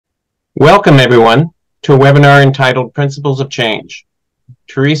Welcome, everyone, to a webinar entitled Principles of Change,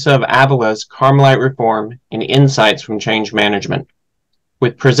 Teresa of Avila's Carmelite Reform and Insights from Change Management,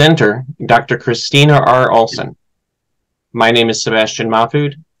 with presenter Dr. Kristina R. Olsen. My name is Sebastian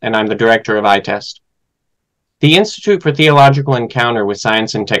Mahfood, and I'm the director of ITEST. The Institute for Theological Encounter with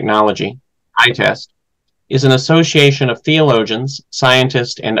Science and Technology, ITEST, is an association of theologians,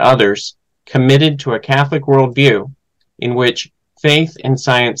 scientists, and others committed to a Catholic worldview in which faith and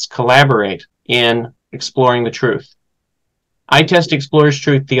science collaborate in exploring the truth. ITEST explores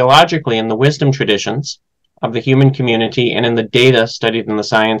truth theologically in the wisdom traditions of the human community and in the data studied in the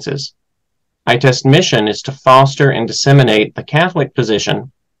sciences. ITEST's mission is to foster and disseminate the Catholic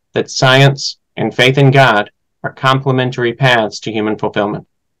position that science and faith in God are complementary paths to human fulfillment.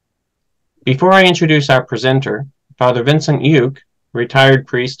 Before I introduce our presenter, Father Vincent Uke, retired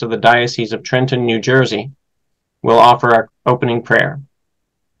priest of the Diocese of Trenton, New Jersey, will offer our opening prayer.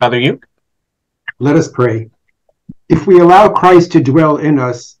 Father Uke? Let us pray. If we allow Christ to dwell in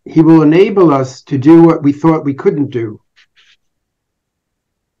us, he will enable us to do what we thought we couldn't do.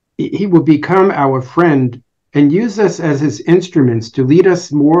 He will become our friend and use us as his instruments to lead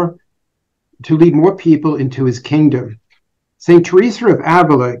more people into his kingdom. Saint Teresa of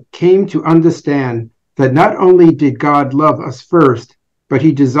Avila came to understand that not only did God love us first, but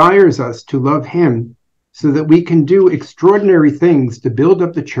he desires us to love him so that we can do extraordinary things to build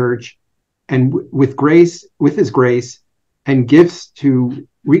up the church and with his grace and gifts to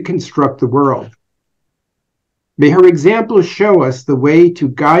reconstruct the world. May her example show us the way to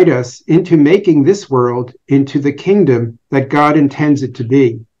guide us into making this world into the kingdom that God intends it to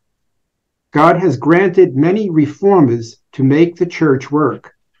be. God has granted many reformers to make the church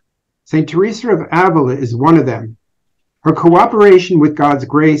work. Saint Teresa of Avila is one of them. Her cooperation with God's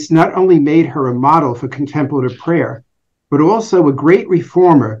grace not only made her a model for contemplative prayer, but also a great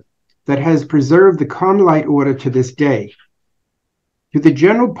reformer that has preserved the Carmelite Order to this day. To the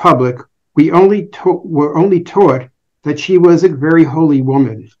general public, we were only taught that she was a very holy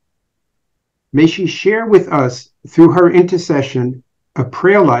woman. May she share with us, through her intercession, a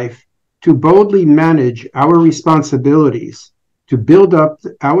prayer life to boldly manage our responsibilities, to build up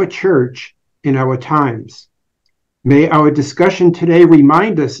our church in our times. May our discussion today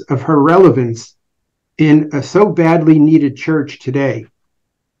remind us of her relevance in a so badly needed church today.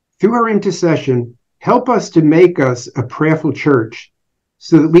 Through her intercession, help us to make us a prayerful church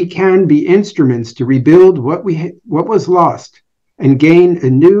so that we can be instruments to rebuild what was lost and gain a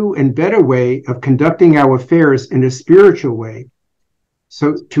new and better way of conducting our affairs in a spiritual way,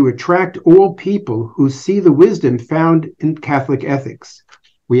 so to attract all people who see the wisdom found in Catholic ethics.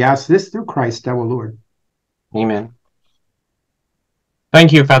 We ask this through Christ our Lord. Amen.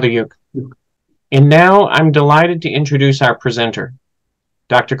 Thank you, Father Uke. And now I'm delighted to introduce our presenter,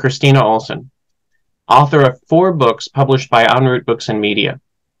 Dr. Kristina Olsen, author of 4 books published by En route Books and Media,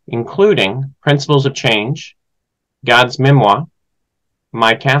 including Principles of Change, God's Memoir,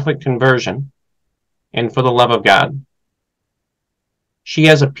 My Catholic Conversion, and For the Love of God. She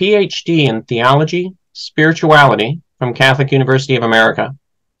has a PhD in Theology, Spirituality from Catholic University of America,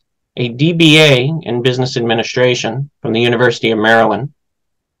 a DBA in Business Administration from the University of Maryland,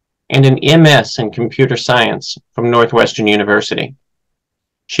 and an MS in Computer Science from Northwestern University.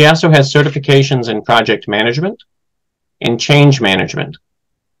 She also has certifications in Project Management and Change Management.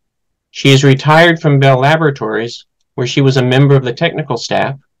 She is retired from Bell Laboratories, where she was a member of the technical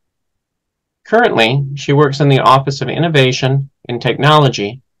staff. Currently, she works in the Office of Innovation and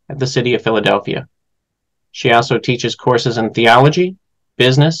Technology at the City of Philadelphia. She also teaches courses in theology,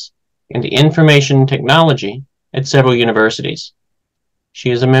 business, and information technology at several universities. She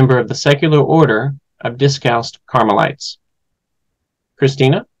is a member of the Secular Order of Discalced Carmelites.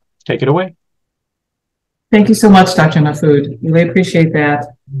 Kristina, take it away. Thank you so much, Dr. Mahfood. Really appreciate that.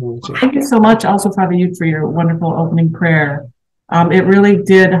 Thank you so much also, Father Uke, for your wonderful opening prayer. It really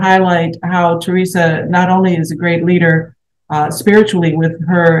did highlight how Teresa not only is a great leader spiritually with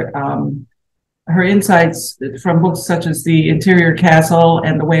her insights from books such as The Interior Castle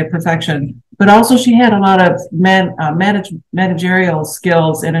and The Way of Perfection, but also she had a lot of managerial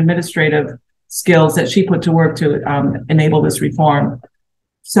skills and administrative skills that she put to work to enable this reform.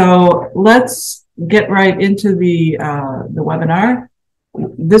 So let's get right into the webinar.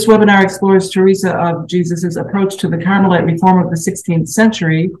 This webinar explores Teresa of Jesus's approach to the Carmelite reform of the 16th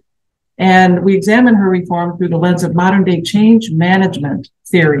century, and we examine her reform through the lens of modern-day change management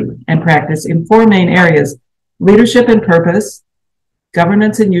theory and practice in 4 main areas: leadership and purpose,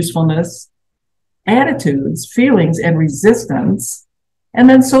 governance and usefulness, attitudes, feelings, and resistance, and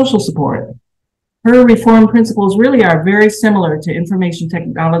then social support. Her reform principles really are very similar to information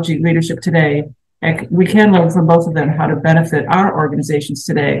technology leadership today, and we can learn from both of them how to benefit our organizations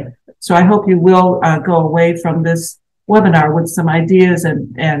today. So I hope you will go away from this webinar with some ideas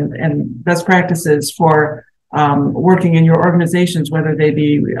and best practices for working in your organizations, whether they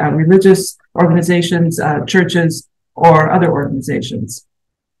be religious organizations, churches, or other organizations.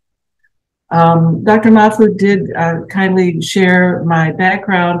 Dr. Mahfoud did kindly share my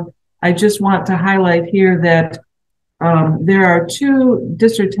background. I just want to highlight here that there are two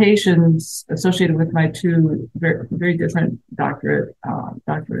dissertations associated with my two very different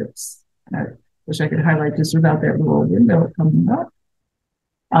doctorates. I wish I could highlight this without that little window coming up.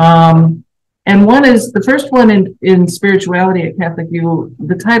 And one is, the first one in spirituality at Catholic U,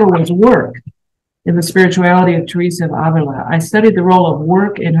 the title was Work in the Spirituality of Teresa of Avila. I studied the role of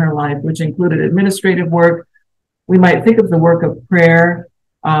work in her life, which included administrative work. We might think of the work of prayer,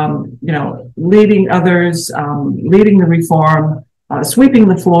 leading others, leading the reform, sweeping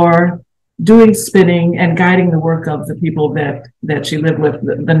the floor, doing spinning, and guiding the work of the people that she lived with,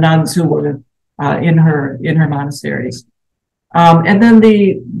 the nuns who were in her monasteries. And then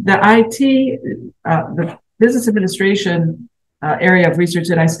the business administration area of research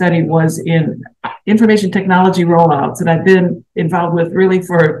that I studied was in information technology rollouts, and I've been involved with really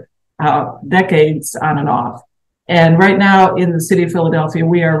for decades on and off. And right now in the city of Philadelphia,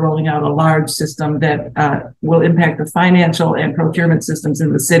 we are rolling out a large system that will impact the financial and procurement systems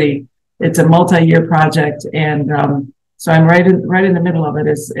in the city. It's a multi-year project, and so I'm right in the middle of it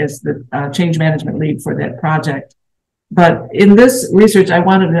as the change management lead for that project. But in this research, I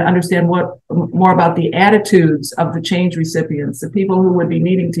wanted to understand more about the attitudes of the change recipients, the people who would be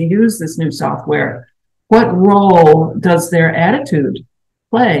needing to use this new software. What role does their attitude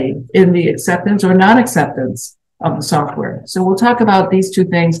play in the acceptance or non-acceptance of the software? So we'll talk about these two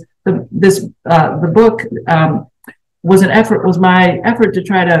things. The book was my effort to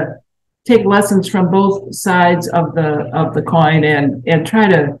try to take lessons from both sides of the coin and try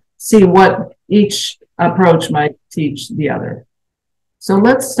to see what each approach might teach the other. So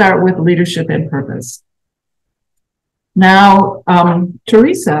let's start with leadership and purpose. Now,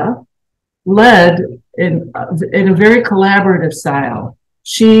 Teresa led in a very collaborative style.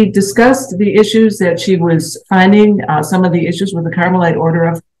 She discussed the issues that she was finding, some of the issues with the Carmelite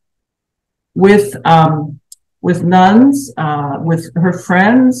Order, with nuns, with her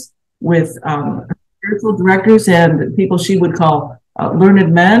friends, with spiritual directors and people she would call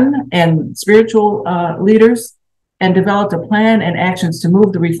learned men and spiritual leaders, and developed a plan and actions to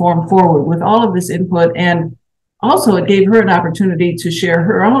move the reform forward with all of this input. And also it gave her an opportunity to share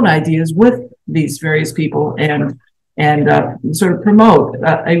her own ideas with these various people and sort of promote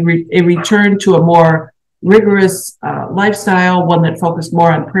a return to a more rigorous lifestyle, one that focused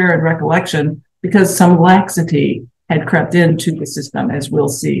more on prayer and recollection, because some laxity had crept into the system, as we'll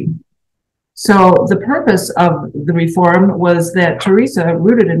see. So the purpose of the reform was that Teresa,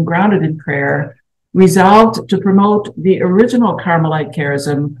 rooted and grounded in prayer, resolved to promote the original Carmelite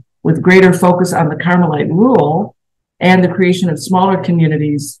charism with greater focus on the Carmelite rule and the creation of smaller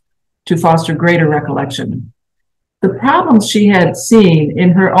communities to foster greater recollection. The problems she had seen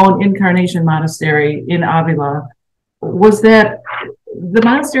in her own incarnation monastery in Avila was that the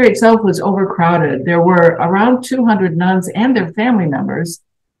monastery itself was overcrowded. There were around 200 nuns and their family members,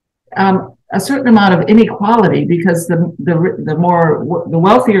 a certain amount of inequality because the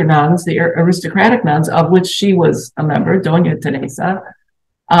wealthier nuns, the aristocratic nuns, of which she was a member, Doña Teresa,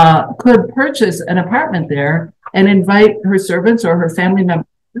 could purchase an apartment there and invite her servants or her family members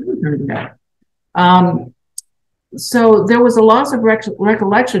to visit her there. So there was a loss of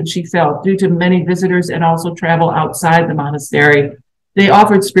recollection she felt due to many visitors and also travel outside the monastery. They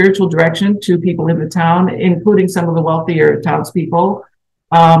offered spiritual direction to people in the town, including some of the wealthier townspeople.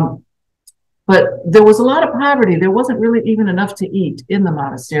 But there was a lot of poverty. There wasn't really even enough to eat in the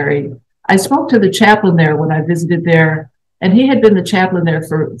monastery. I spoke to the chaplain there when I visited there, and he had been the chaplain there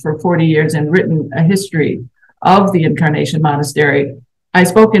for 40 years and written a history of the Incarnation Monastery. I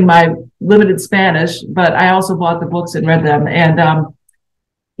spoke in my limited Spanish, but I also bought the books and read them. And,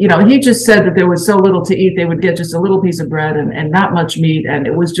 he just said that there was so little to eat. They would get just a little piece of bread and not much meat. And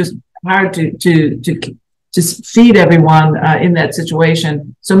it was just hard to feed everyone in that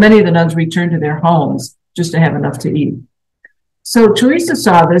situation. So many of the nuns returned to their homes just to have enough to eat. So Teresa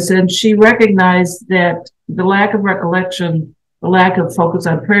saw this, and she recognized that the lack of recollection, the lack of focus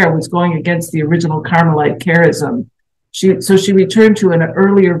on prayer was going against the original Carmelite charism. So she returned to an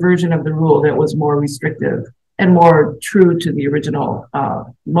earlier version of the rule that was more restrictive and more true to the original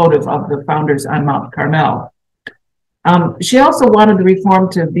motive of the founders on Mount Carmel. She also wanted the reform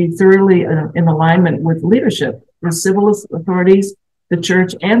to be thoroughly in alignment with leadership, the civil authorities, the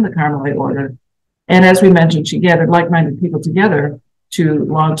church, and the Carmelite Order. And as we mentioned, she gathered like-minded people together to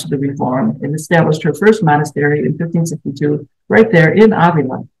launch the reform and established her first monastery in 1562, right there in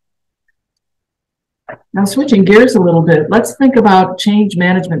Avila. Now, switching gears a little bit, let's think about change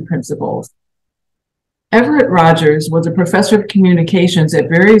management principles. Everett Rogers was a professor of communications at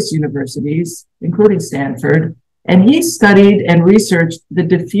various universities, including Stanford, and he studied and researched the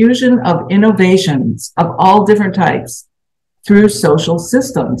diffusion of innovations of all different types through social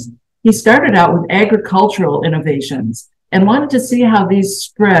systems. He started out with agricultural innovations and wanted to see how these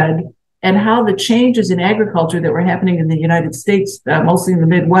spread and how the changes in agriculture that were happening in the United States, mostly in the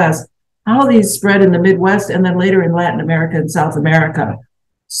Midwest, how these spread in the Midwest and then later in Latin America and South America.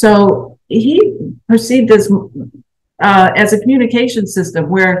 So he perceived this as a communication system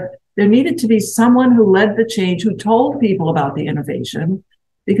where there needed to be someone who led the change, who told people about the innovation,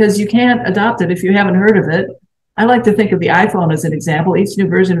 because you can't adopt it if you haven't heard of it. I like to think of the iPhone as an example. Each new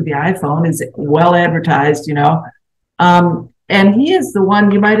version of the iPhone is well advertised, you know. And he is the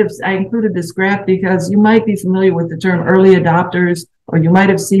one, I included this graph because you might be familiar with the term early adopters, or you might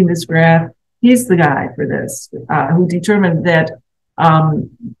have seen this graph. He's the guy for this, who determined that,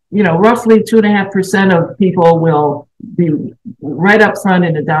 roughly 2.5% of people will be right up front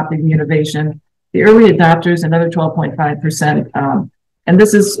in adopting the innovation. The early adopters, another 12.5%. And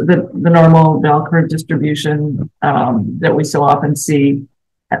this is the normal bell curve distribution that we so often see.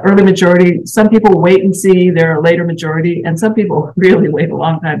 Early majority, some people wait and see, they're a later majority, and some people really wait a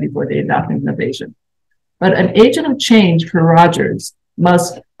long time before they adopt innovation. But an agent of change for Rogers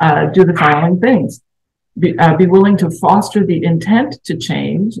must do the following things. Be willing to foster the intent to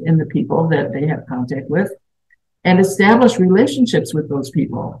change in the people that they have contact with, and establish relationships with those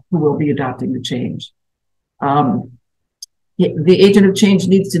people who will be adopting the change. The agent of change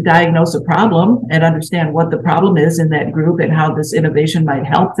needs to diagnose a problem and understand what the problem is in that group and how this innovation might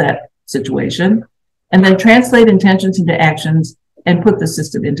help that situation, and then translate intentions into actions and put the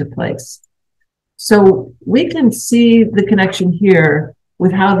system into place. So we can see the connection here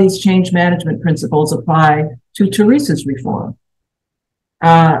with how these change management principles apply to Teresa's reform.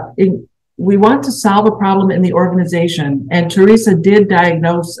 We want to solve a problem in the organization, and Teresa did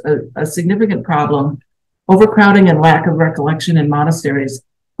diagnose a significant problem, overcrowding and lack of recollection in monasteries,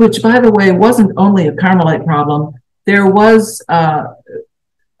 which, by the way, wasn't only a Carmelite problem. There was a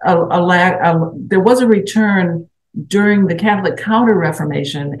return during the Catholic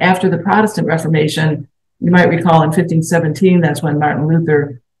Counter-Reformation. After the Protestant Reformation, you might recall in 1517, that's when Martin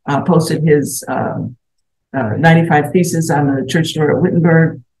Luther posted his 95 Theses on the church door at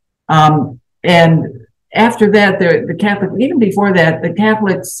Wittenberg. And after that, the Catholic, even before that, the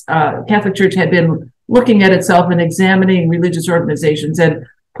Catholic Church had been looking at itself and examining religious organizations and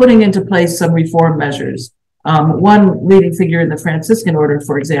putting into place some reform measures. One leading figure in the Franciscan order,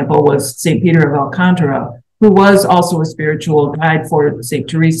 for example, was St. Peter of Alcantara, who was also a spiritual guide for St.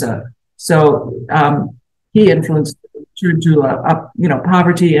 Teresa. So he influenced to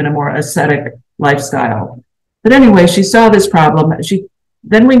poverty and a more ascetic lifestyle. But anyway, she saw this problem.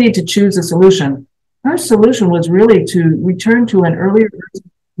 Then we need to choose a solution. Her solution was really to return to an earlier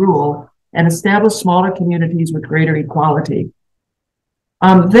rule and establish smaller communities with greater equality.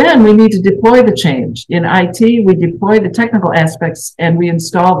 Then we need to deploy the change. In IT, we deploy the technical aspects and we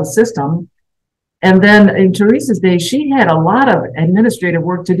install the system. And then in Teresa's day, she had a lot of administrative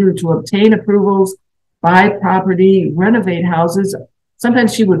work to do to obtain approvals, buy property, renovate houses.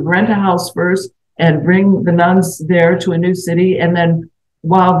 Sometimes she would rent a house first and bring the nuns there to a new city. And then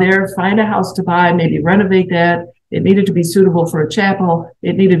while there, find a house to buy, maybe renovate that. It needed to be suitable for a chapel.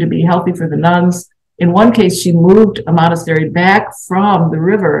 It needed to be healthy for the nuns. In one case, she moved a monastery back from the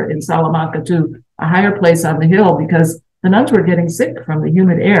river in Salamanca to a higher place on the hill because the nuns were getting sick from the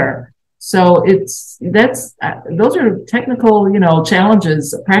humid air. So those are technical,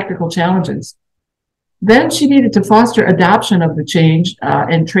 challenges, practical challenges. Then she needed to foster adoption of the change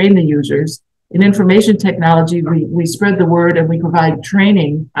and train the users. In information technology, we spread the word and we provide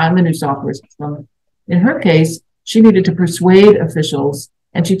training on the new software system. In her case, she needed to persuade officials,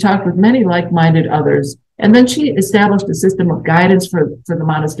 and she talked with many like-minded others. And then she established a system of guidance for the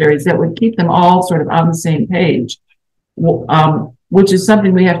monasteries that would keep them all sort of on the same page, which is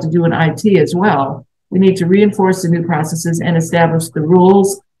something we have to do in IT as well. We need to reinforce the new processes and establish the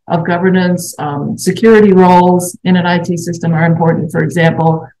rules of governance. Security roles in an IT system are important. For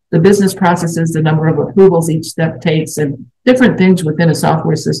example, the business processes, the number of approvals each step takes, and different things within a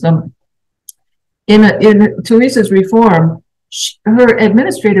software system. In in, Teresa's reform, her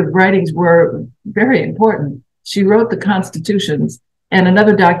administrative writings were very important. she wrote the constitutions and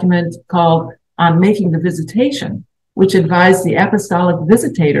another document called On Making the Visitation, which advised the apostolic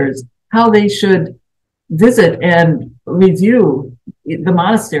visitators how they should visit and review the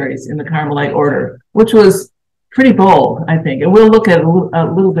monasteries in the Carmelite Order, which was pretty bold, I think. And we'll look at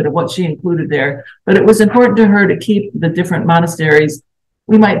a little bit of what she included there. But it was important to her to keep the different monasteries.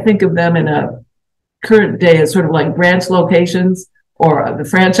 We might think of them in a current day as sort of like branch locations or the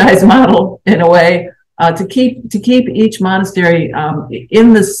franchise model in a way, to keep each monastery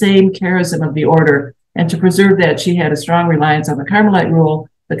in the same charism of the order. And to preserve that, she had a strong reliance on the Carmelite rule,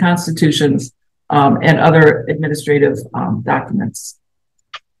 the constitutions, and other administrative documents.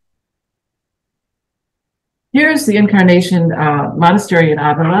 Here's the Incarnation Monastery in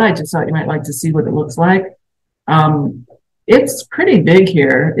Avila. I just thought you might like to see what it looks like. It's pretty big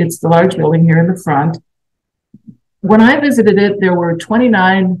here. It's the large building here in the front. When I visited it, there were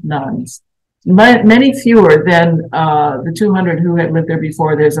 29 nuns, many fewer than the 200 who had lived there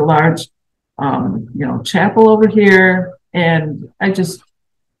before. There's a large chapel over here, and I just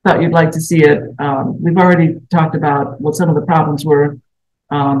thought you'd like to see it. We've already talked about what some of the problems were,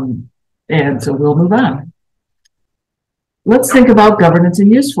 and so we'll move on. Let's think about governance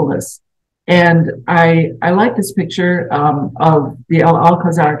and usefulness. And I like this picture of the El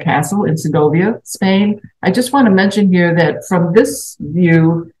Alcazar Castle in Segovia, Spain. I just want to mention here that from this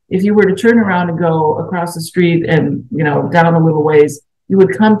view, if you were to turn around and go across the street and down a little ways, you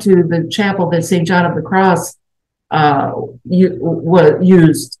would come to the chapel that St. John of the Cross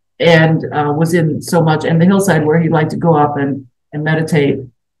used and was in so much, and the hillside where he liked to go up and meditate.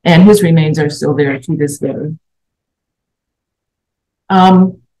 And his remains are still there to this day.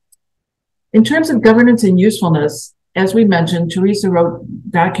 In terms of governance and usefulness, as we mentioned, Teresa wrote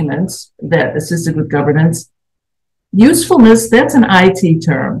documents that assisted with governance. Usefulness, that's an IT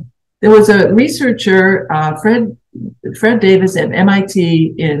term. There was a researcher, Fred Davis at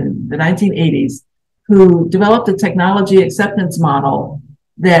MIT in the 1980s, who developed a technology acceptance model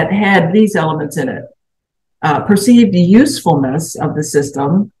that had these elements in it. Perceived usefulness of the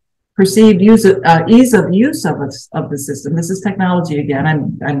system, perceived ease of use of the system. This is technology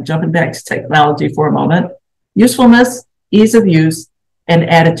again. I'm jumping back to technology for a moment. Usefulness, ease of use, and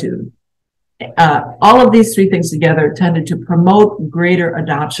attitude. All of these three things together tended to promote greater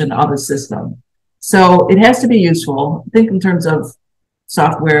adoption of a system. So it has to be useful. Think in terms of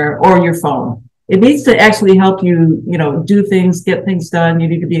software or your phone. It needs to actually help you, do things, get things done. You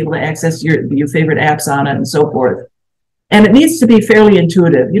need to be able to access your favorite apps on it and so forth. And it needs to be fairly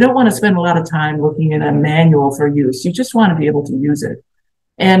intuitive. You don't want to spend a lot of time looking in a manual for use. You just want to be able to use it.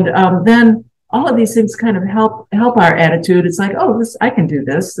 And then all of these things kind of help our attitude. It's like, oh, I can do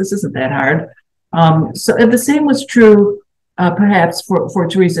this. This isn't that hard. So the same was true, perhaps for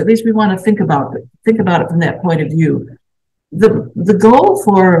Teresa. At least we want to think about it from that point of view. The goal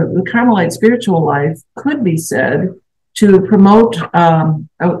for the Carmelite spiritual life could be said to promote,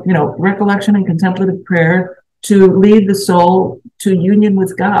 recollection and contemplative prayer, to lead the soul to union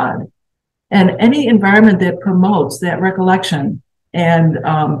with God. And any environment that promotes that recollection and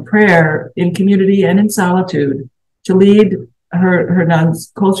prayer in community and in solitude to lead her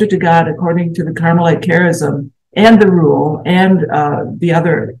nuns closer to God according to the Carmelite charism and the rule and the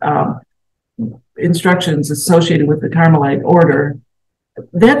other instructions associated with the Carmelite order.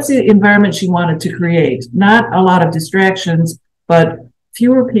 That's the environment she wanted to create. Not a lot of distractions, but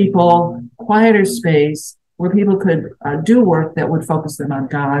fewer people, quieter space, where people could do work that would focus them on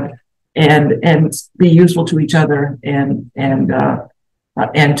God and be useful to each other and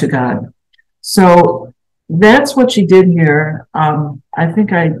to God. So that's what she did here. I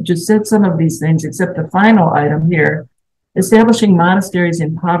think I just said some of these things, except the final item here, establishing monasteries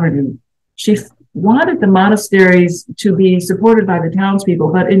in poverty. She wanted the monasteries to be supported by the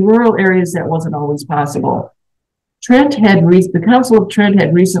townspeople, but in rural areas that wasn't always possible. The Council of Trent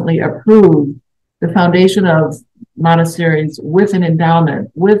had recently approved the foundation of monasteries with an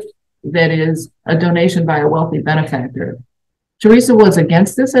endowment, that is, a donation by a wealthy benefactor. Teresa was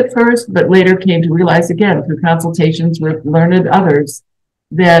against this at first, but later came to realize again through consultations with learned others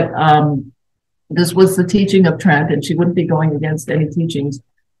that this was the teaching of Trent, and she wouldn't be going against any teachings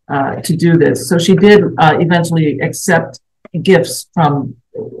to do this. So she did eventually accept gifts from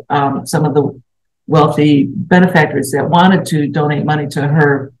some of the wealthy benefactors that wanted to donate money to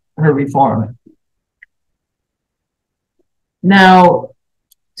her reform. Now,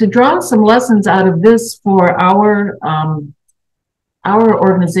 to draw some lessons out of this for our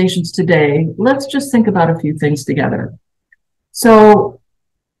organizations today, let's just think about a few things together. So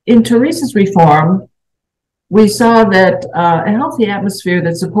in Teresa's reform, we saw that a healthy atmosphere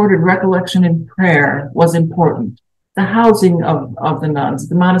that supported recollection and prayer was important. The housing of the nuns,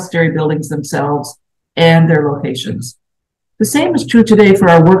 the monastery buildings themselves, and their locations. The same is true today for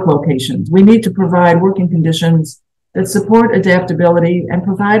our work locations. We need to provide working conditions that support adaptability and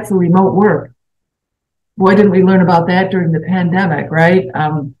provide for remote work. Boy, didn't we learn about that during the pandemic, right?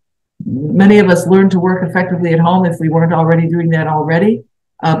 Many of us learned to work effectively at home if we weren't already doing that already,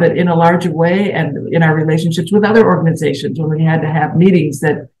 but in a larger way and in our relationships with other organizations when we had to have meetings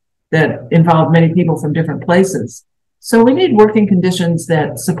that involved many people from different places. So we need working conditions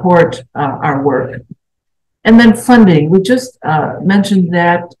that support our work. And then funding. We just mentioned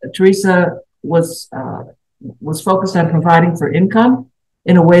that Teresa was focused on providing for income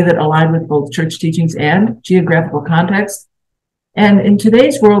in a way that aligned with both church teachings and geographical context. And in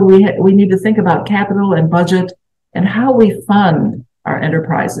today's world, we need to think about capital and budget and how we fund our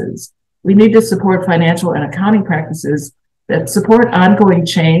enterprises. We need to support financial and accounting practices that support ongoing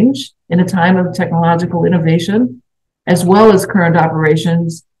change in a time of technological innovation, as well as current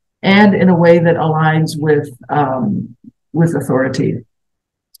operations, and in a way that aligns with authority.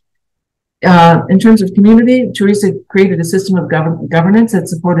 In terms of community, Teresa created a system of governance that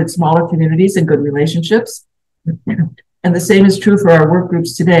supported smaller communities and good relationships. And the same is true for our work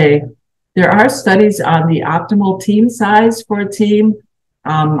groups today. There are studies on the optimal team size for a team.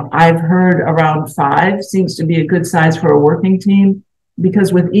 I've heard around 5 seems to be a good size for a working team,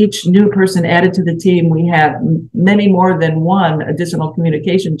 because with each new person added to the team, we have many more than one additional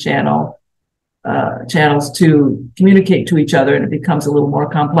communication channels to communicate to each other, and it becomes a little more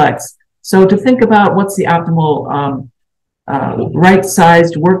complex. So to think about what's the optimal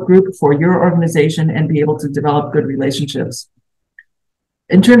right-sized work group for your organization and be able to develop good relationships.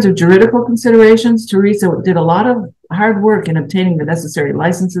 In terms of juridical considerations, Teresa did a lot of hard work in obtaining the necessary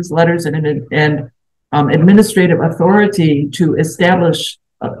licenses, letters, and administrative authority to establish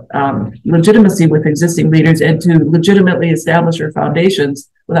legitimacy with existing leaders and to legitimately establish her foundations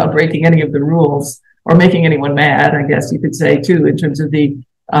without breaking any of the rules or making anyone mad, I guess you could say, too, in terms of the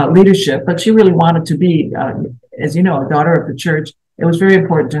leadership. But she really wanted to be, as you know, a daughter of the church. It was very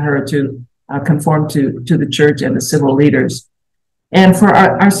important to her to conform to the church and the civil leaders. And for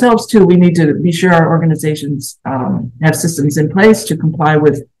ourselves, too, we need to be sure our organizations have systems in place to comply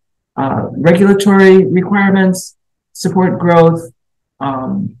with regulatory requirements, support growth.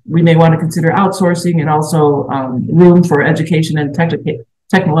 We may want to consider outsourcing and also room for education and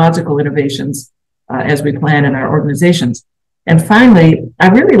technological innovations as we plan in our organizations. And finally, I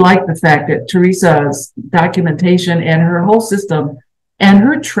really like the fact that Teresa's documentation and her whole system and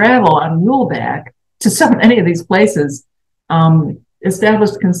her travel on muleback to so many of these places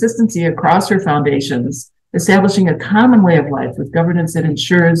established consistency across her foundations, establishing a common way of life with governance that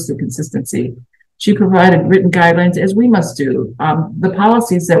ensures the consistency. She provided written guidelines, as we must do. The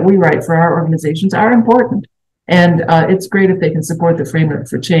policies that we write for our organizations are important, and it's great if they can support the framework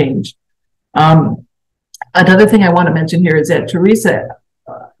for change. Another thing I want to mention here is that Teresa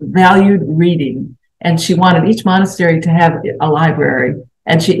valued reading, and she wanted each monastery to have a library,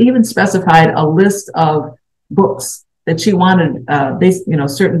 and she even specified a list of books that she wanted,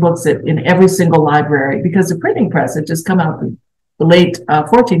 certain books that in every single library, because the printing press had just come out in the late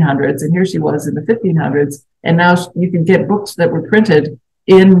 1400s, and here she was in the 1500s, and now you can get books that were printed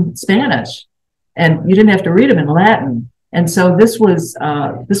in Spanish, and you didn't have to read them in Latin. And so this was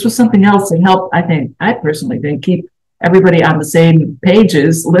something else that helped, I personally think, keep everybody on the same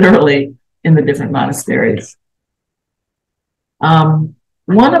pages, literally, in the different monasteries.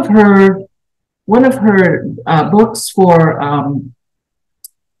 One of her books for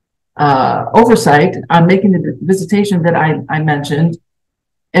oversight on making the visitation that I mentioned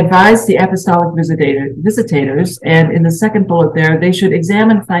advised the apostolic visitators, and in the second bullet there, they should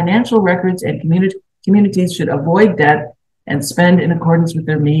examine financial records, and communities should avoid debt and spend in accordance with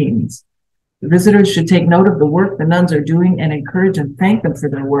their means. The visitors should take note of the work the nuns are doing and encourage and thank them for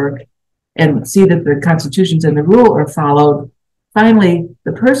their work, and see that the constitutions and the rule are followed. Finally,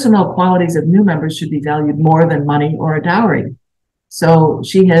 the personal qualities of new members should be valued more than money or a dowry. So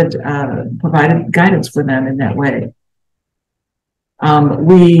she had provided guidance for them in that way.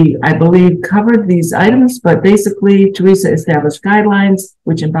 We, I believe, covered these items, but basically Teresa established guidelines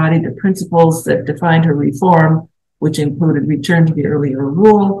which embodied the principles that defined her reform, which included return to the earlier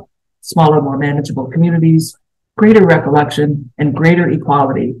rule, smaller, more manageable communities, greater recollection, and greater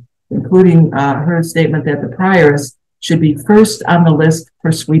equality, including her statement that the priors should be first on the list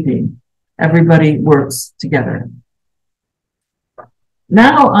for sweeping. Everybody works together.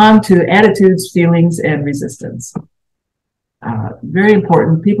 Now on to attitudes, feelings, and resistance. very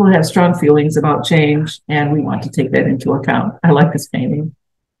important. People have strong feelings about change, and we want to take that into account. I like this painting.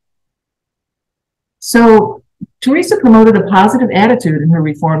 So Teresa promoted a positive attitude in her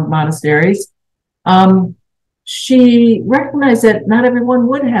Reformed monasteries. She recognized that not everyone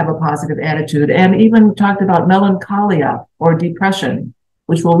would have a positive attitude, and even talked about melancholia or depression,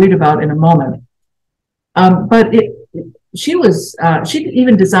 which we'll read about in a moment. But she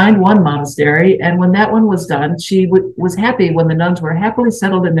even designed one monastery, and when that one was done, she was happy when the nuns were happily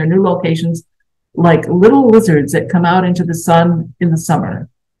settled in their new locations, like little lizards that come out into the sun in the summer.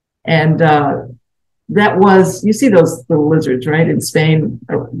 And that was, you see those little lizards, right, in Spain,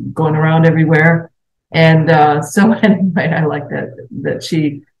 going around everywhere. And so anyway, I like that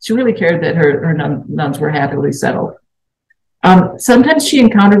she really cared that her nuns were happily settled. Sometimes she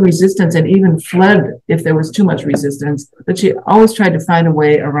encountered resistance and even fled if there was too much resistance, but she always tried to find a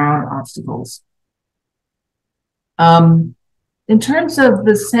way around obstacles. In terms of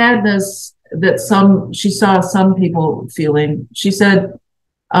the sadness that she saw some people feeling, she said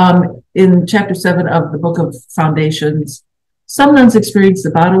in chapter 7 of the Book of Foundations, some nuns experienced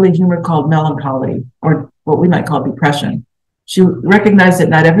the bodily humor called melancholy, or what we might call depression. She recognized that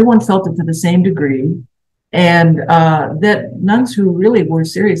not everyone felt it to the same degree, and that nuns who really were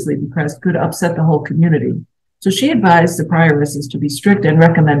seriously depressed could upset the whole community. So she advised the prioresses to be strict and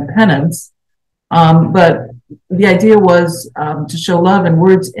recommend penance, but the idea was to show love in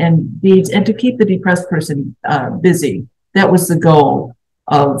words and deeds and to keep the depressed person busy. That was the goal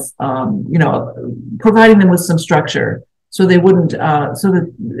of, providing them with some structure so they wouldn't, so that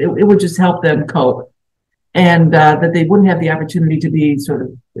it would just help them cope, and that they wouldn't have the opportunity to be sort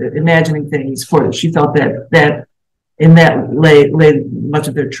of imagining things for it. She felt that in that lay much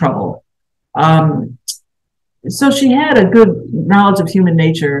of their trouble. So she had a good knowledge of human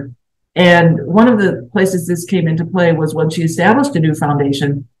nature, and one of the places this came into play was when she established a new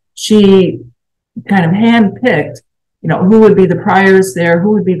foundation. She kind of handpicked, who would be the priors there, who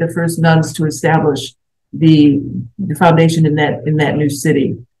would be the first nuns to establish the foundation in that new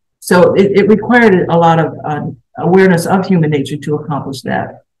city. So it required a lot of awareness of human nature to accomplish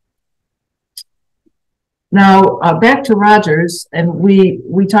that. Now, back to Rogers, and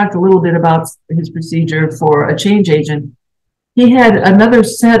we talked a little bit about his procedure for a change agent. He had another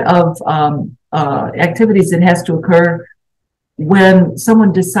set of activities that has to occur when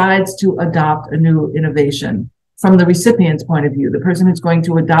someone decides to adopt a new innovation from the recipient's point of view, the person who's going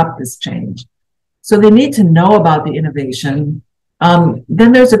to adopt this change. So they need to know about the innovation.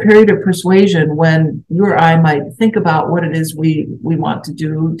 Then there's a period of persuasion when you or I might think about what it is we want to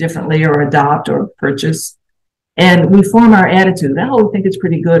do differently or adopt or purchase. And we form our attitude. Oh, we think it's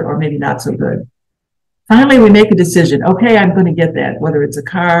pretty good or maybe not so good. Finally, we make a decision. Okay, I'm going to get that, whether it's a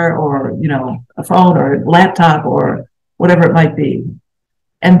car or, a phone or a laptop or whatever it might be.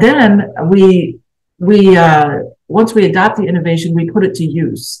 And then once we adopt the innovation, we put it to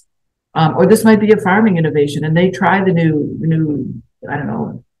use. Or this might be a farming innovation, and they try the new I don't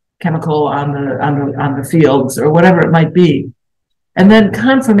know, chemical on the fields or whatever it might be, and then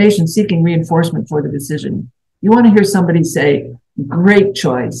confirmation, seeking reinforcement for the decision. You want to hear somebody say, "Great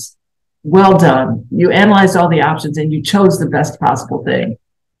choice, well done. You analyzed all the options and you chose the best possible thing."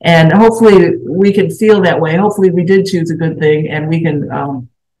 And hopefully we can feel that way. Hopefully we did choose a good thing, and we can,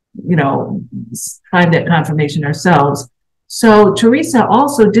 find that confirmation ourselves. So Teresa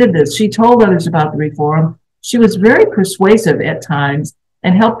also did this. She told others about the reform. She was very persuasive at times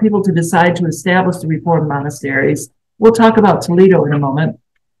and helped people to decide to establish the reformed monasteries. We'll talk about Toledo in a moment.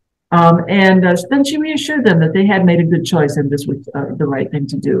 And then she reassured them that they had made a good choice and this was the right thing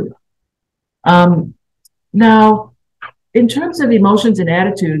to do. Now, in terms of emotions and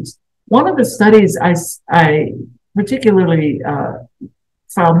attitudes, one of the studies I particularly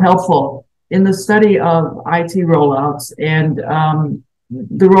found helpful in the study of IT rollouts and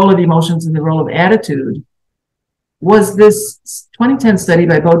the role of emotions and the role of attitude was this 2010 study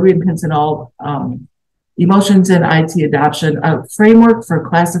by Baudry and Pincinel, Emotions and IT Adoption, a framework for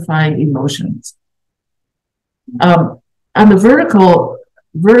classifying emotions. On the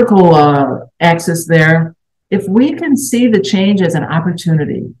vertical axis there, if we can see the change as an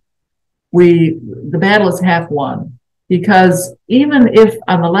opportunity, the battle is half won. Because even if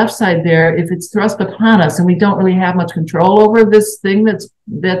on the left side there, if it's thrust upon us and we don't really have much control over this thing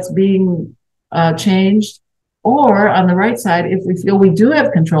that's being changed, or on the right side, if we feel we do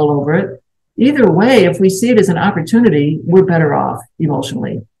have control over it, either way, if we see it as an opportunity, we're better off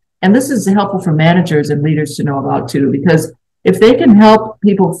emotionally. And this is helpful for managers and leaders to know about too, because if they can help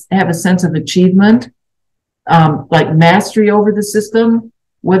people have a sense of achievement, like mastery over the system,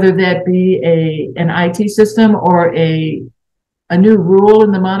 whether that be an IT system or a new rule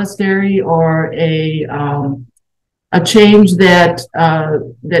in the monastery or a change that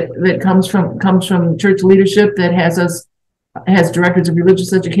comes from church leadership that has directors of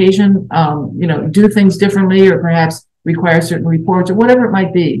religious education, do things differently or perhaps require certain reports or whatever it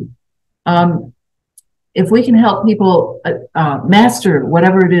might be. If we can help people master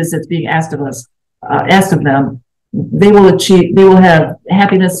whatever it is that's being asked of them, they will have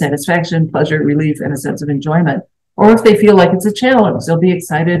happiness, satisfaction, pleasure, relief, and a sense of enjoyment. Or if they feel like it's a challenge, they'll be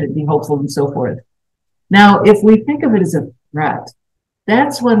excited and be hopeful and so forth. Now, if we think of it as a threat,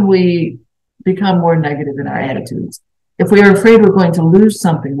 that's when we become more negative in our attitudes. If we are afraid we're going to lose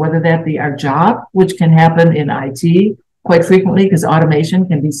something, whether that be our job, which can happen in IT quite frequently because automation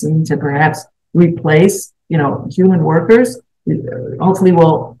can be seen to perhaps replace, human workers. Hopefully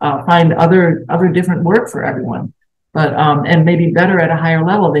we'll find other different work for everyone, but and maybe better at a higher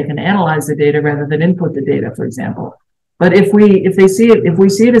level. They can analyze the data rather than input the data, for example. But if we see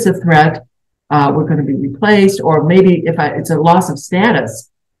it as a threat, we're going to be replaced, or maybe it's a loss of status.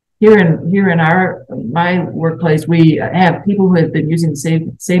 Here in my workplace, we have people who have been using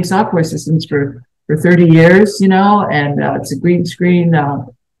the same software systems for 30 years, and it's a green screen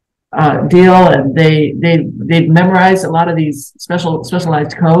deal, and they've memorized a lot of these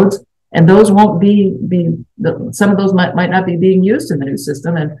specialized codes, and those won't be some of those might not be being used in the new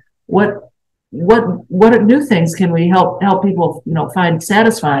system. And what new things can we help people find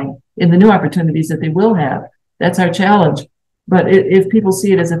satisfying in the new opportunities that they will have? That's our challenge. But if people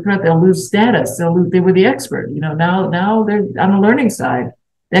see it as a threat, they'll lose status. They were the expert. Now they're on the learning side.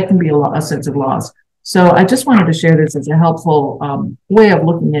 That can be a sense of loss. So I just wanted to share this as a helpful way of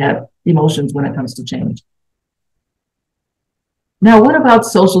looking at emotions when it comes to change. Now, what about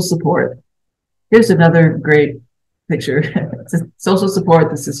social support? Here's another great picture. Social support,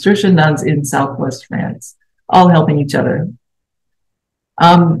 the Cistercian nuns in Southwest France, all helping each other.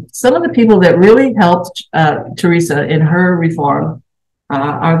 Some of the people that really helped Teresa in her reform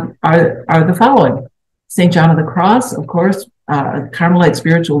are the following. St. John of the Cross, of course, a Carmelite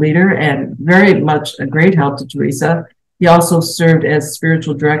spiritual leader and very much a great help to Teresa. He also served as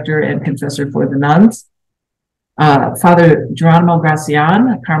spiritual director and confessor for the nuns. Father Geronimo Gracian,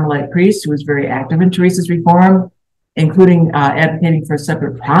 a Carmelite priest who was very active in Teresa's reform, including advocating for a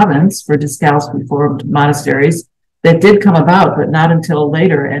separate province for Discalced Reformed monasteries. That did come about, but not until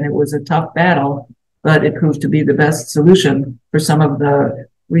later, and it was a tough battle, but it proved to be the best solution for some of the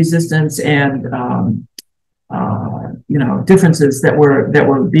resistance and differences that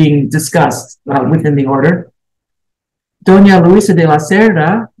were being discussed within the order. Doña Luisa de la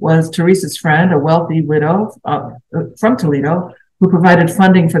Cerda was Teresa's friend, a wealthy widow from Toledo, who provided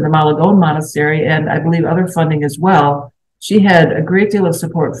funding for the Malagon Monastery and I believe other funding as well. She had a great deal of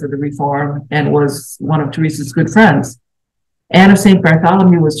support for the reform and was one of Teresa's good friends. Anne of St.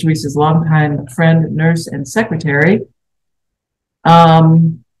 Bartholomew was Teresa's longtime friend, nurse, and secretary.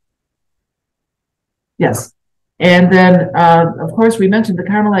 Yes. And then, of course, we mentioned the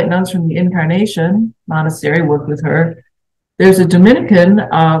Carmelite nuns from the Incarnation Monastery worked with her. There's a Dominican,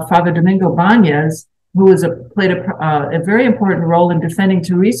 Father Domingo Bañez, who played a very important role in defending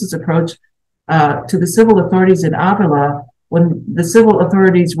Teresa's approach to the civil authorities in Avila when the civil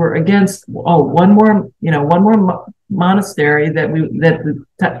authorities were against one more monastery that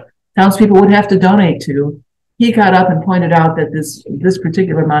the townspeople would have to donate to. He got up and pointed out that this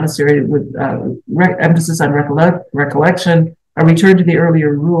particular monastery, with emphasis on recollection, a return to the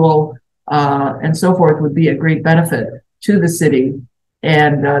earlier rule, and so forth, would be a great benefit to the city.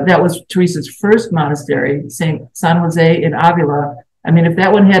 And that was Teresa's first monastery, San Jose in Avila. I mean, if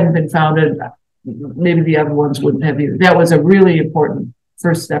that one hadn't been founded, maybe the other ones wouldn't have either. That was a really important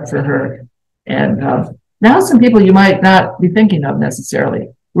first step for her. And now some people you might not be thinking of necessarily.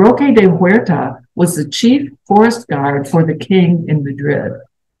 Roque de Huerta was the chief forest guard for the king in Madrid.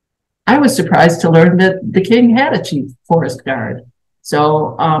 I was surprised to learn that the king had a chief forest guard.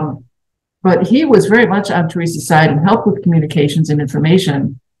 So, but he was very much on Teresa's side and helped with communications and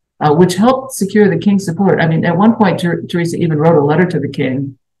information, which helped secure the king's support. I mean, at one point, Teresa even wrote a letter to the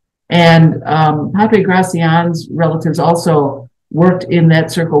king. And Padre Gracian's relatives also worked in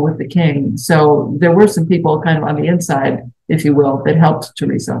that circle with the king. So there were some people kind of on the inside, if you will, that helped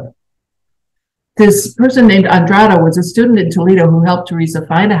Teresa. This person named Andrada was a student in Toledo who helped Teresa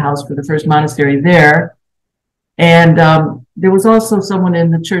find a house for the first monastery there. And there was also someone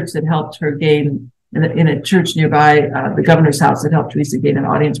in the church that helped her gain, in a church nearby, the governor's house, that helped Teresa gain an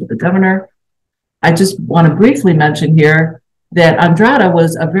audience with the governor. I just want to briefly mention here that Andrada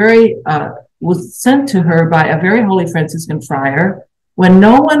was sent to her by a very holy Franciscan friar when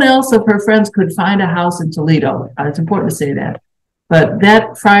no one else of her friends could find a house in Toledo. It's important to say that. But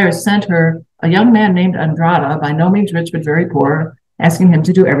that friar sent her a young man named Andrada, by no means rich but very poor, asking him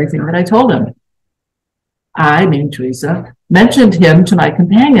to do everything that I told him. I, named Teresa, mentioned him to my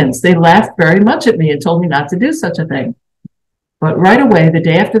companions. They laughed very much at me and told me not to do such a thing. But right away, the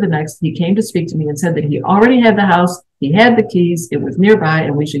day after the next, he came to speak to me and said that he already had the house, he had the keys, it was nearby,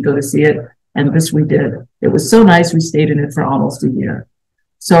 and we should go to see it. And this we did. It was so nice, we stayed in it for almost a year.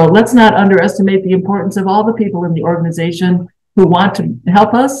 So let's not underestimate the importance of all the people in the organization who want to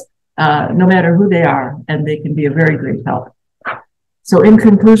help us, no matter who they are, and they can be a very great help. So in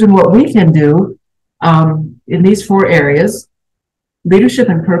conclusion, what we can do in these 4 areas: leadership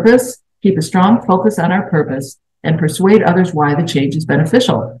and purpose, keep a strong focus on our purpose, and persuade others why the change is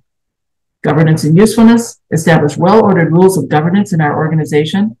beneficial. Governance and usefulness, establish well-ordered rules of governance in our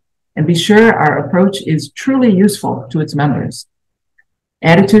organization, and be sure our approach is truly useful to its members.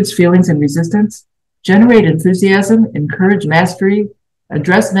 Attitudes, feelings, and resistance, generate enthusiasm, encourage mastery,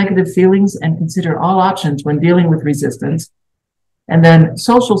 address negative feelings, and consider all options when dealing with resistance. And then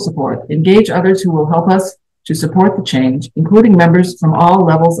social support, engage others who will help us to support the change, including members from all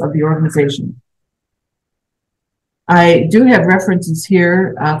levels of the organization. I do have references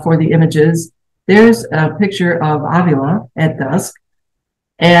here for the images. There's a picture of Avila at dusk,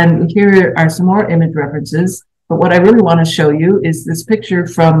 and here are some more image references. But what I really want to show you is this picture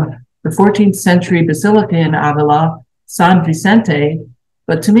from the 14th century basilica in Avila, San Vicente.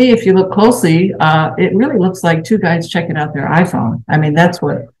 But to me, if you look closely, it really looks like 2 guys checking out their iPhone. I mean, that's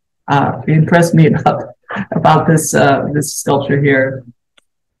what impressed me about this sculpture here.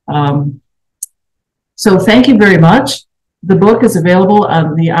 So thank you very much. The book is available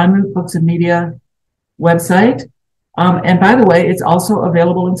on the En route Books and Media website. And by the way, it's also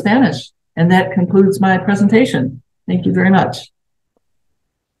available in Spanish. And that concludes my presentation. Thank you very much.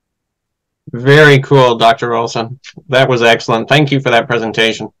 Very cool, Dr. Olsen. That was excellent. Thank you for that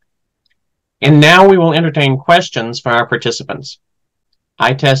presentation. And now we will entertain questions from our participants.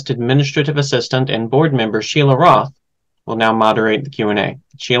 ITEST Administrative Assistant and Board Member Sheila Roth will now moderate the Q&A.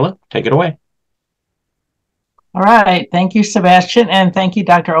 Sheila, take it away. All right. Thank you, Sebastian, and thank you,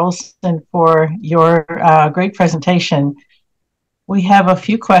 Dr. Olsen, for your great presentation. We have a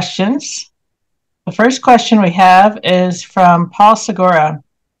few questions. The first question we have is from Paul Segura,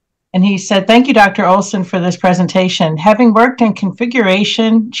 and he said, "Thank you, Dr. Olsen, for this presentation. Having worked in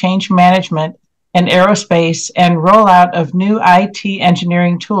configuration, change management, and aerospace, and rollout of new IT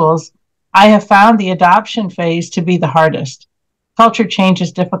engineering tools, I have found the adoption phase to be the hardest. Culture change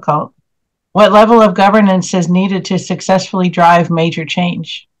is difficult. What level of governance is needed to successfully drive major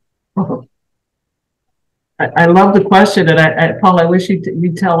change?" I love the question, and Paul, I wish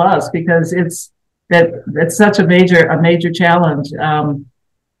you'd tell us, because that's such a major challenge.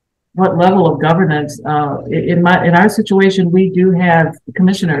 What level of governance? In our situation, we do have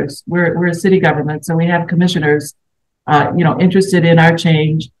commissioners. We're a city government, so we have commissioners, interested in our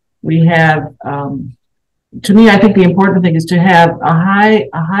change. We have. To me, I think the important thing is to have a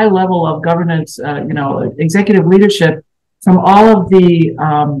high level of governance, executive leadership from all of the,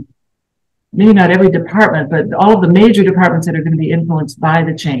 maybe not every department, but all of the major departments that are going to be influenced by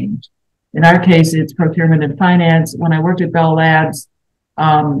the change. In our case, it's procurement and finance. When I worked at Bell Labs,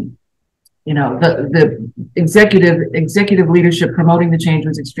 the executive leadership promoting the change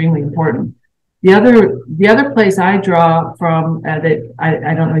was extremely important. The other place I draw from that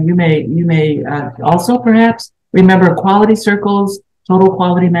I don't know, you may also perhaps remember quality circles, total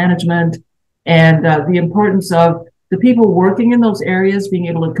quality management, and the importance of the people working in those areas being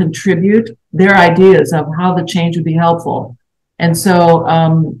able to contribute their ideas of how the change would be helpful. And so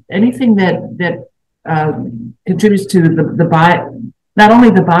anything that contributes to the not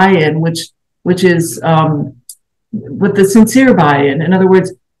only the buy-in, which is but the sincere buy-in. In other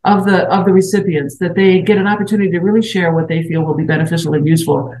words, of the recipients, that they get an opportunity to really share what they feel will be beneficial and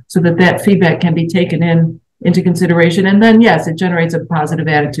useful, so that feedback can be taken into consideration. And then, yes, it generates a positive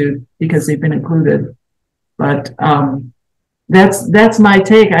attitude because they've been included. But that's my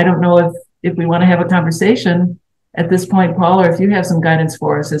take. I don't know if we want to have a conversation at this point, Paul, or if you have some guidance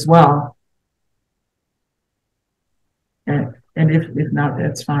for us as well. And if not,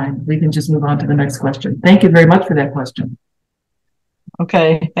 that's fine. We can just move on to the next question. Thank you very much for that question.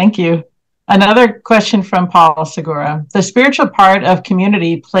 Okay, thank you. Another question from Paul Segura. The spiritual part of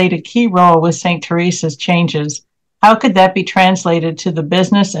community played a key role with St. Teresa's changes. How could that be translated to the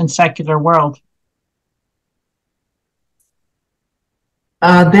business and secular world?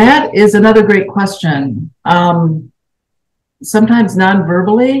 That is another great question. Sometimes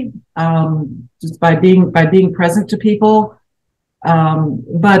non-verbally, just by being present to people.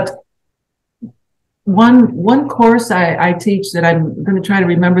 But one course I teach that I'm going to try to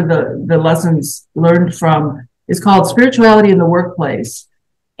remember the lessons learned from is called Spirituality in the Workplace.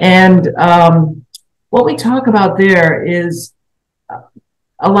 And what we talk about there is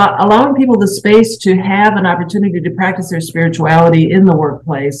allowing people the space to have an opportunity to practice their spirituality in the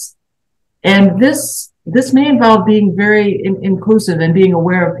workplace. And this may involve being very inclusive and being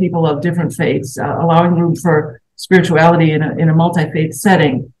aware of people of different faiths, allowing room for spirituality in a multi-faith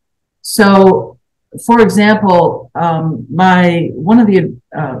setting. So, for example, one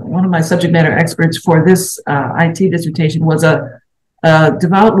of my subject matter experts for this IT dissertation was a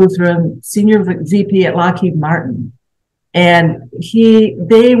devout Lutheran senior VP at Lockheed Martin, and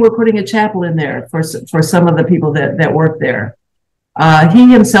they were putting a chapel in there for some of the people that work there.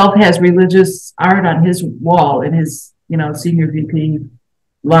 He himself has religious art on his wall in his senior VP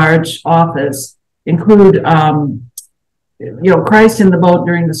large office, include Christ in the boat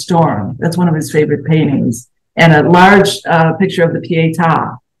during the storm. That's one of his favorite paintings, and a large picture of the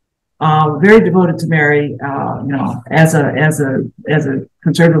Pietà. Very devoted to Mary, as a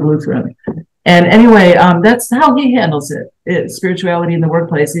conservative Lutheran. And anyway, that's how he handles it. Spirituality in the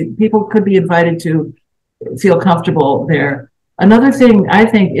workplace. People could be invited to feel comfortable there. Another thing I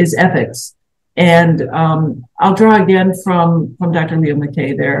think is ethics, and I'll draw again from Dr. Leo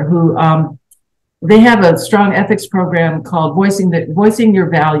McKay there, who they have a strong ethics program called Voicing Your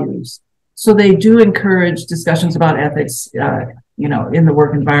Values. So they do encourage discussions about ethics, in the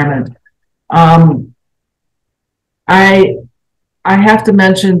work environment. I have to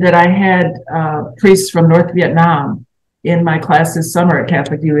mention that I had priests from North Vietnam in my class this summer at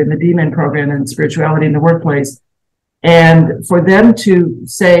Catholic U in the D-Min program in spirituality in the workplace. And for them to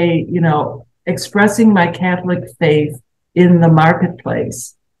say, expressing my Catholic faith in the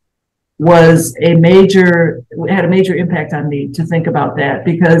marketplace had a major impact on me to think about that,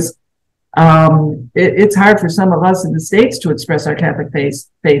 because it's hard for some of us in the States to express our Catholic faith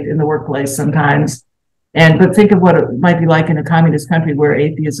in the workplace sometimes. But think of what it might be like in a communist country where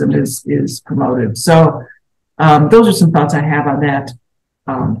atheism is promoted. So those are some thoughts I have on that.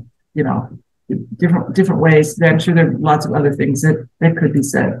 Different ways. I'm sure there are lots of other things that could be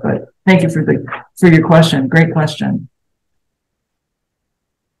said. But thank you for your question. Great question.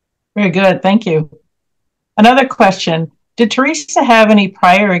 Very good. Thank you. Another question. Did Teresa have any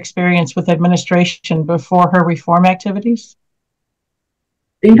prior experience with administration before her reform activities?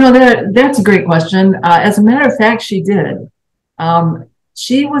 That's a great question. As a matter of fact, she did.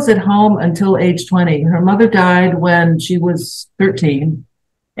 She was at home until age 20. Her mother died when she was 13,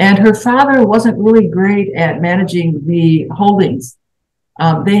 and her father wasn't really great at managing the holdings.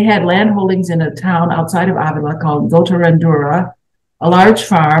 They had land holdings in a town outside of Avila called Dotorandura, a large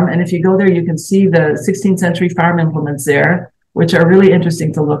farm. And if you go there, you can see the 16th century farm implements there, which are really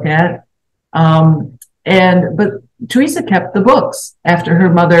interesting to look at. But Teresa kept the books after her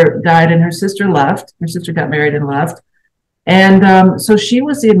mother died and her sister left. Her sister got married and left. And so she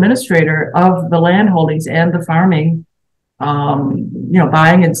was the administrator of the land holdings and the farming,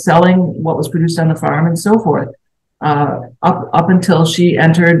 buying and selling what was produced on the farm and so forth, up until she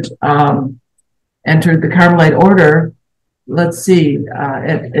entered the Carmelite Order, let's see, in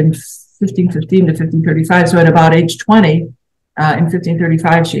 1515 to 1535. So at about age 20, in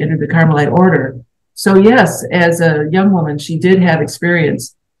 1535, she entered the Carmelite Order. So yes, as a young woman, she did have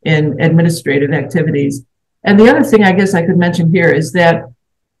experience in administrative activities. And the other thing I guess I could mention here is that,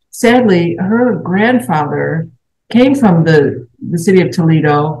 sadly, her grandfather came from the city of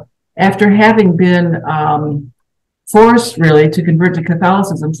Toledo after having been forced, really, to convert to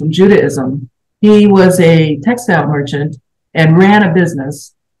Catholicism from Judaism. He was a textile merchant and ran a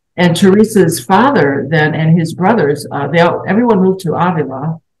business. And Teresa's father then and his brothers, everyone moved to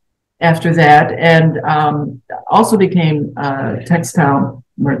Avila after that, and also became textile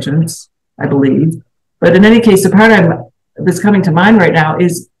merchants, I believe. But in any case, the part that's coming to mind right now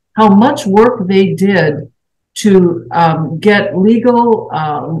is how much work they did to get legal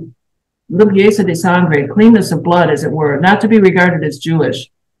limpieza de sangre, cleanness of blood, as it were, not to be regarded as Jewish.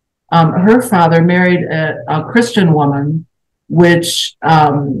 Her father married a Christian woman, which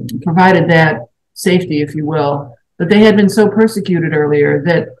provided that safety, if you will. But they had been so persecuted earlier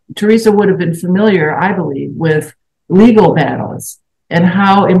that Teresa would have been familiar, I believe, with legal battles and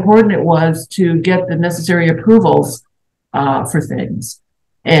how important it was to get the necessary approvals for things.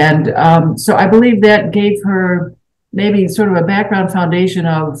 And so I believe that gave her maybe sort of a background foundation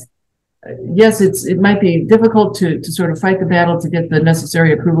of, yes, it might be difficult to sort of fight the battle to get the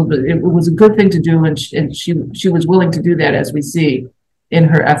necessary approval, but it was a good thing to do, and she was willing to do that, as we see in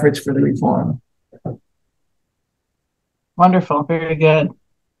her efforts for the reform. Wonderful, very good.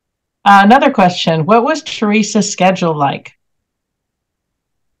 Another question, what was Teresa's schedule like?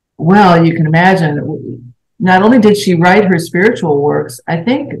 Well, you can imagine, not only did she write her spiritual works, I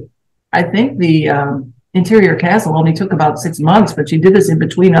think the Interior Castle only took about 6 months, but she did this in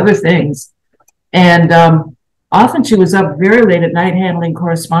between other things. And often she was up very late at night handling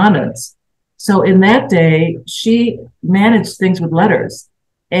correspondence. So in that day, she managed things with letters.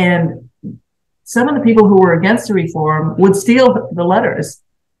 And some of the people who were against the reform would steal the letters.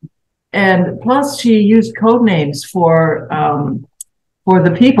 And plus she used code names for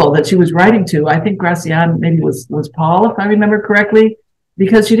the people that she was writing to. I think Gracian maybe was Paul, if I remember correctly,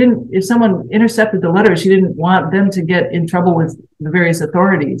 because she didn't, if someone intercepted the letter, she didn't want them to get in trouble with the various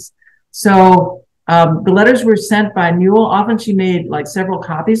authorities. So the letters were sent by mule. Often she made like several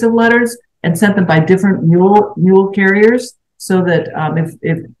copies of letters and sent them by different mule carriers, so that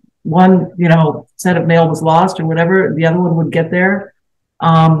if one set of mail was lost or whatever, the other one would get there.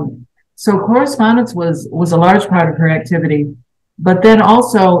 So correspondence was a large part of her activity. But then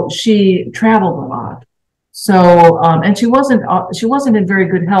also she traveled a lot. So and she wasn't in very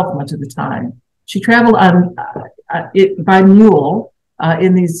good health much of the time. She traveled by mule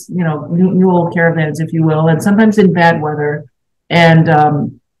in these mule caravans, if you will, and sometimes in bad weather. And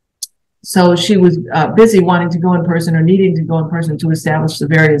so she was busy wanting to go in person or needing to go in person to establish the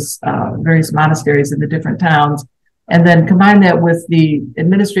various monasteries in the different towns, and then combine that with the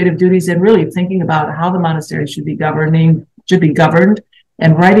administrative duties and really thinking about how the monastery should be governed,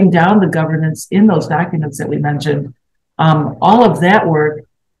 and writing down the governance in those documents that we mentioned. All of that work,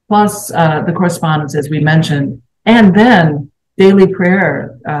 plus the correspondence, as we mentioned, and then daily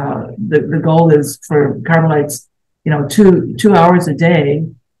prayer. The goal is for Carmelites, 2 hours a day.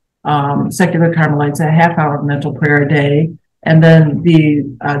 Secular Carmelites, a half hour of mental prayer a day, and then the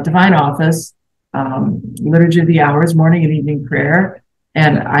divine office, liturgy of the hours, morning and evening prayer.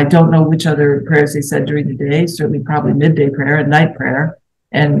 And I don't know which other prayers they said during the day, certainly probably midday prayer and night prayer,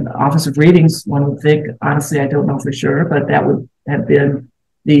 and office of readings, one would think. Honestly, I don't know for sure, but that would have been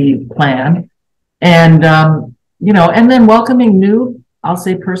the plan. And and then welcoming new, I'll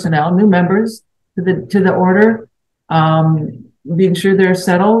say personnel, new members to the order, being sure they're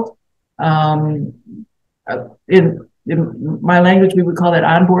settled. In my language, we would call that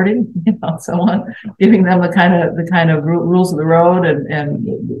onboarding, someone giving them the kind of rules of the road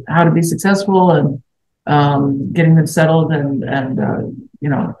and how to be successful, and getting them settled, and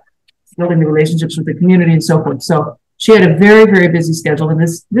building the relationships with the community and so forth. So she had a very, very busy schedule, and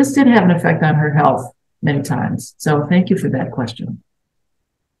this did have an effect on her health many times. So thank you for that question.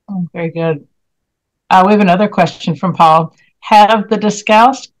 Oh, very good. We have another question from Paul. Have the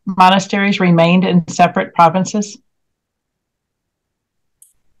Discalced monasteries remained in separate provinces?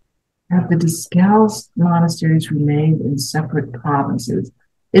 Have the Discalced monasteries remained in separate provinces?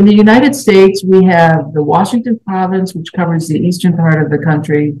 In the United States, we have the Washington province, which covers the eastern part of the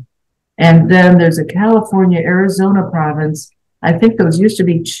country. And then there's a California, Arizona province. I think those used to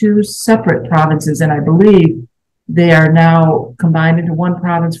be two separate provinces, and I believe they are now combined into one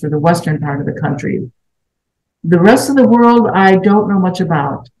province for the western part of the country. The rest of the world, I don't know much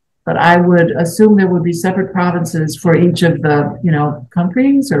about, but I would assume there would be separate provinces for each of the,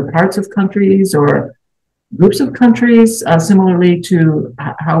 countries or parts of countries or groups of countries, similarly to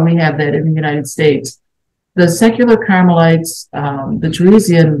how we have that in the United States. The secular Carmelites, the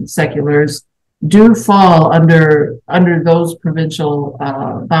Teresian seculars, do fall under those provincial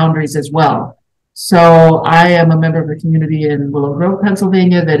boundaries as well. So I am a member of a community in Willow Grove,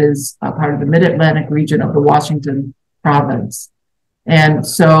 Pennsylvania, that is a part of the Mid-Atlantic region of the Washington province. And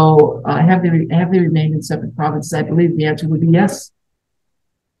so have they remained in separate provinces? I believe the answer would be yes.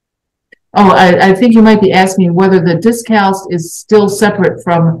 Oh, I think you might be asking whether the Discalced is still separate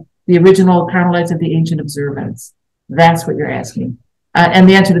from the original Carmelites of the Ancient Observance. That's what you're asking. And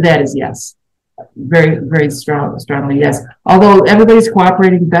the answer to that is yes. Very, very strongly yes. Although everybody's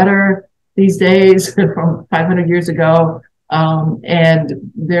cooperating better these days from 500 years ago.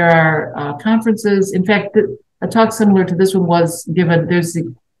 And there are conferences. In fact, a talk similar to this one was given. There's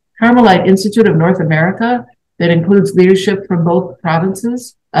the Carmelite Institute of North America that includes leadership from both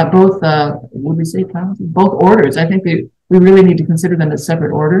provinces, both orders. I think we really need to consider them as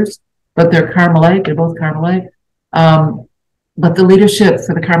separate orders, but they're Carmelite, they're both Carmelite. But the leadership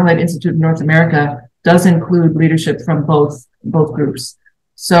for the Carmelite Institute of North America does include leadership from both groups.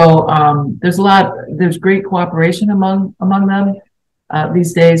 So there's great cooperation among them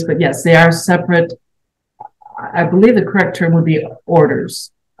these days, but yes, they are separate. I believe the correct term would be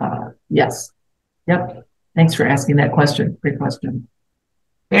orders. Yes. Yep. Thanks for asking that question. Great question.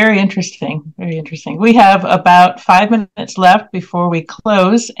 Very interesting. Very interesting. We have about 5 minutes left before we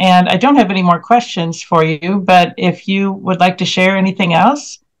close, and I don't have any more questions for you, but if you would like to share anything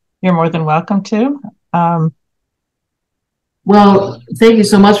else, you're more than welcome to. Well, thank you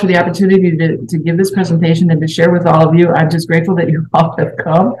so much for the opportunity to give this presentation and to share with all of you. I'm just grateful that you all have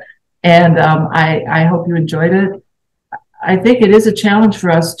come, and I hope you enjoyed it. I think it is a challenge for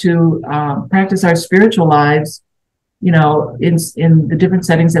us to practice our spiritual lives, you know, in the different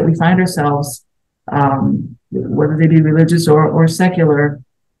settings that we find ourselves, whether they be religious or secular.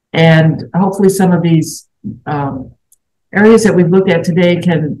 And hopefully some of these areas that we've looked at today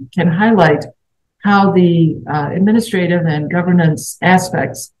can highlight how the administrative and governance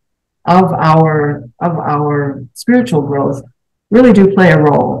aspects of our spiritual growth really do play a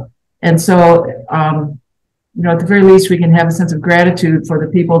role. And so, you know, at the very least, we can have a sense of gratitude for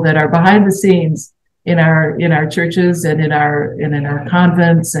the people that are behind the scenes in our churches and in our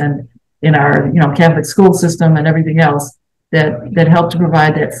convents and in our, you know, Catholic school system and everything else that help to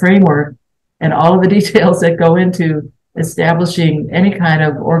provide that framework and all of the details that go into establishing any kind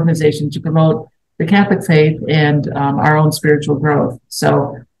of organization to promote the Catholic faith and our own spiritual growth.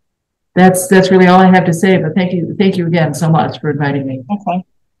 So that's really all I have to say. But thank you again so much for inviting me. Okay.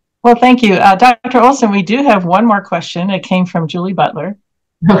 Well, thank you, Dr. Olsen. We do have one more question. It came from Julie Butler.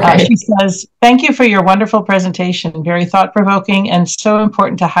 Okay. She says, "Thank you for your wonderful presentation. Very thought-provoking and so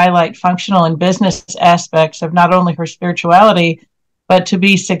important to highlight functional and business aspects of not only her spirituality, but to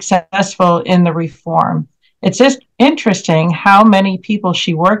be successful in the reform. It's just interesting how many people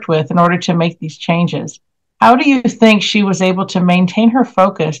she worked with in order to make these changes. How do you think she was able to maintain her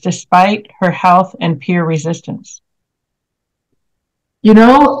focus despite her health and peer resistance?" You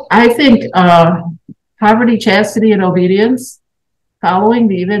know, I think poverty, chastity, and obedience, following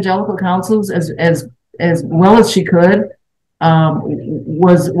the evangelical counsels as well as she could,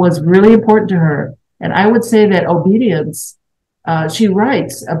 was really important to her. And I would say that obedience, she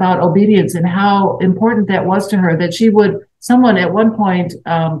writes about obedience and how important that was to her, that someone at one point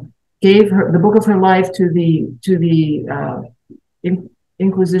gave her the book of her life to the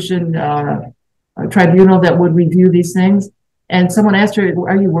Inquisition tribunal that would review these things. And someone asked her,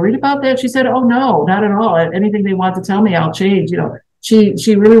 "Are you worried about that?" She said, "Oh, no, not at all. Anything they want to tell me, I'll change." You know,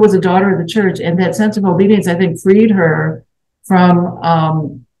 she really was a daughter of the church. And that sense of obedience, I think, freed her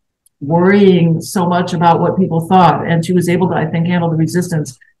from worrying so much about what people thought. And she was able to, I think, handle the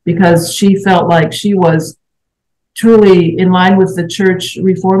resistance because she felt like she was truly in line with the church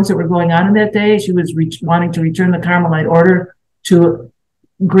reforms that were going on in that day. She was wanting to return the Carmelite Order to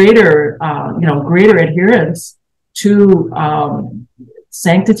greater adherence to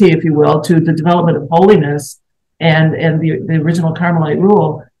sanctity, if you will, to the development of holiness and the original Carmelite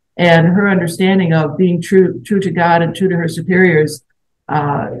rule. And her understanding of being true to God and true to her superiors,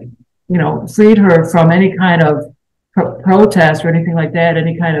 freed her from any kind of protest or anything like that,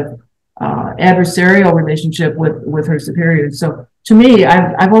 any kind of adversarial relationship with her superiors. So to me,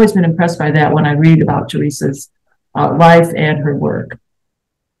 I've always been impressed by that when I read about Teresa's life and her work.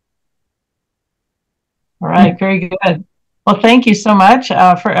 All right, very good. Well, thank you so much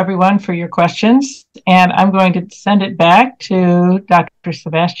for everyone for your questions. And I'm going to send it back to Dr.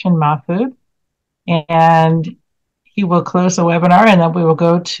 Sebastian Mahfood, and he will close the webinar, and then we will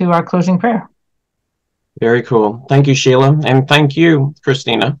go to our closing prayer. Very cool. Thank you, Sheila, and thank you,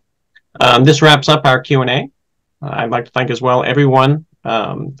 Kristina. This wraps up our Q&A. I'd like to thank as well everyone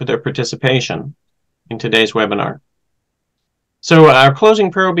for their participation in today's webinar. So our closing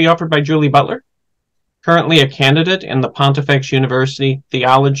prayer will be offered by Julie Butler, currently a candidate in the Pontifex University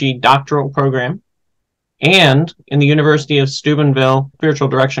Theology Doctoral Program and in the University of Steubenville Spiritual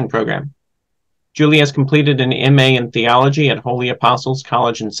Direction Program. Julie has completed an MA in Theology at Holy Apostles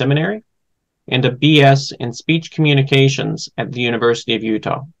College and Seminary and a BS in Speech Communications at the University of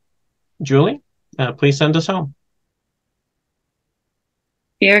Utah. Julie, please send us home.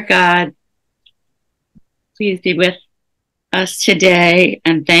 Dear God, please be with us today,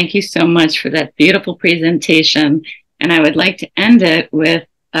 and thank you so much for that beautiful presentation. And I would like to end it with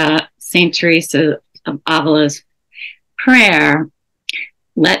Saint Teresa of Avila's prayer: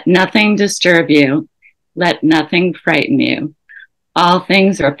 "Let nothing disturb you, let nothing frighten you. All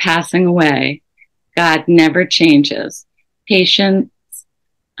things are passing away. God never changes. Patience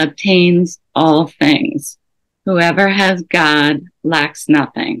obtains all things. Whoever has God lacks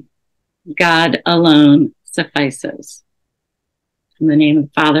nothing. God alone suffices." In the name of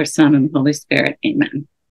the Father, Son, and Holy Spirit, amen.